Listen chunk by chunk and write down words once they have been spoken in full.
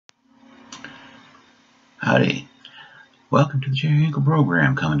Howdy. Welcome to the Jerry Hinkle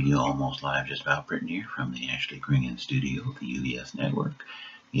program, coming to you almost live just about pretty near from the Ashley Kringen studio, the UBS network.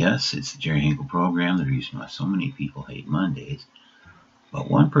 Yes, it's the Jerry Hinkle program, the reason why so many people hate Mondays. But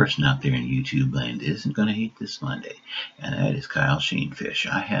one person out there in YouTube land isn't going to hate this Monday, and that is Kyle Shoenfish.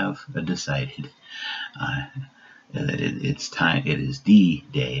 I have decided that it's time. It is D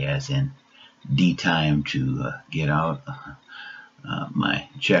day, as in D time to get out my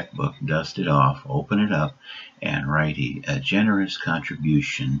checkbook, dust it off, open it up, and write a generous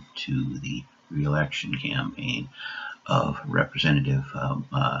contribution to the re-election campaign of Representative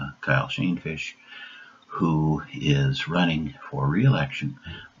Kyle Shoenfish, who is running for re-election,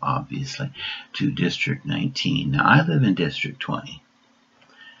 obviously, to District 19. Now, I live in District 20,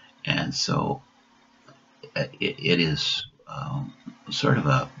 and so it is sort of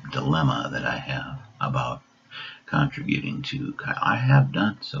a dilemma that I have about contributing to Kyle. I have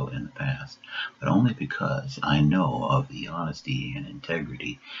done so in the past, but only because I know of the honesty and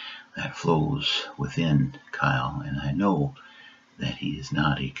integrity that flows within Kyle, and I know that he is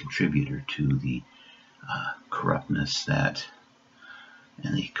not a contributor to the corruptness that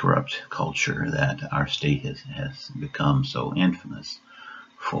and the corrupt culture that our state has become so infamous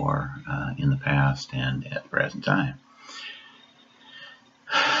for in the past and at the present time.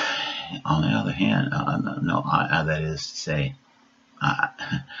 On the other hand, that is to say,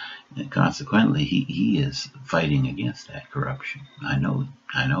 consequently, he is fighting against that corruption. I know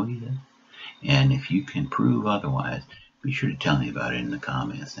he is. And if you can prove otherwise, be sure to tell me about it in the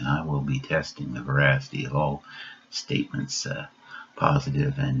comments, and I will be testing the veracity of all statements,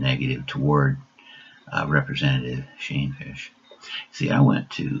 positive and negative, toward Representative Schoenfish. See, I went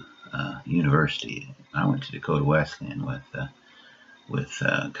to university. I went to Dakota Wesleyan with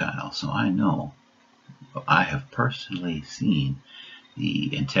Kyle, so I know. I have personally seen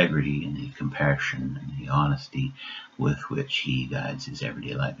the integrity and the compassion and the honesty with which he guides his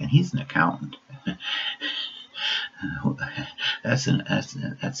everyday life. And he's an accountant.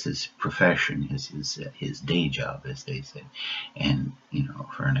 That's his profession, his day job, as they say. And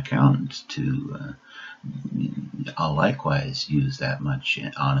for an accountant to likewise use that much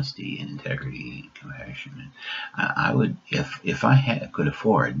honesty and integrity and compassion, and I would, if I could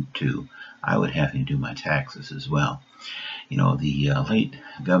afford to, I would have him do my taxes as well. The late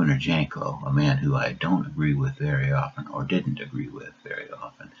Governor Hinkle, a man who I don't agree with very often, or didn't agree with very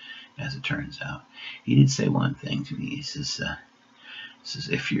often, as it turns out, he did say one thing to me. He says,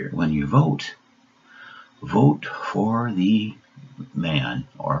 when you vote for the man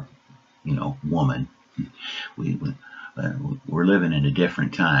or woman. We're living in a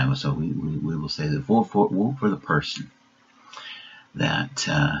different time, so we will say that vote for the person that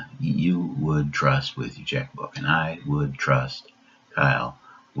you would trust with your checkbook, and I would trust Kyle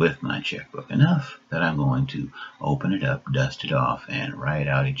with my checkbook enough that I'm going to open it up, dust it off, and write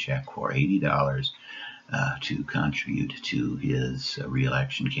out a check for $80 to contribute to his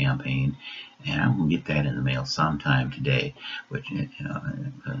re-election campaign, and I'm going to get that in the mail sometime today.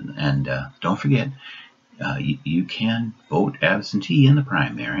 And don't forget, you can vote absentee in the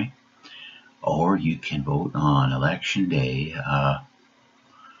primary, or you can vote on election day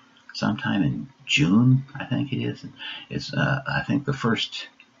sometime in June, I think it is. It's I think the first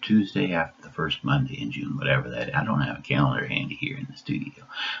Tuesday after the first Monday in June, whatever that is. I don't have a calendar handy here in the studio,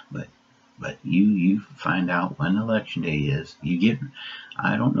 but you find out when election day is. You get,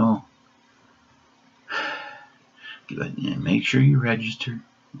 I don't know, but make sure you register,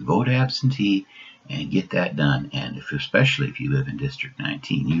 vote absentee, and get that done. And especially if you live in District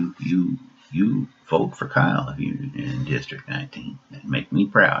 19, you vote for Kyle if you're in District 19. That'd make me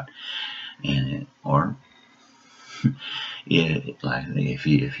proud. And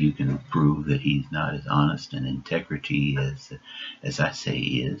if you can prove that he's not as honest and integrity as I say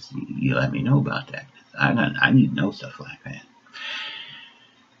he is, you let me know about that. I need to know stuff like that.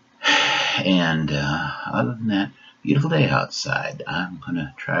 And other than that, beautiful day outside. I'm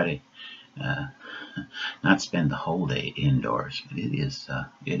gonna try to not spend the whole day indoors, but it is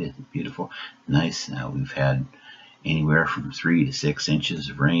beautiful, nice. We've had anywhere from 3 to 6 inches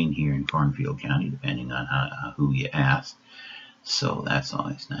of rain here in Cornfield County, depending on who you ask. So that's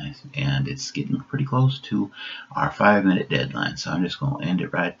always nice, and it's getting pretty close to our 5-minute deadline. So I'm just going to end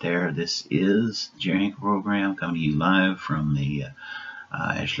it right there. This is the Jerry Hinkle program, coming to you live from the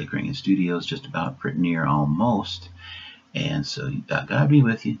Ashley Kringen studios, just about pretty near almost. And so God be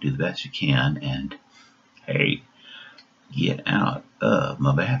with you. Do the best you can, and hey, get out of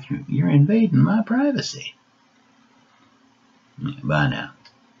my bathroom. You're invading my privacy. Bye now.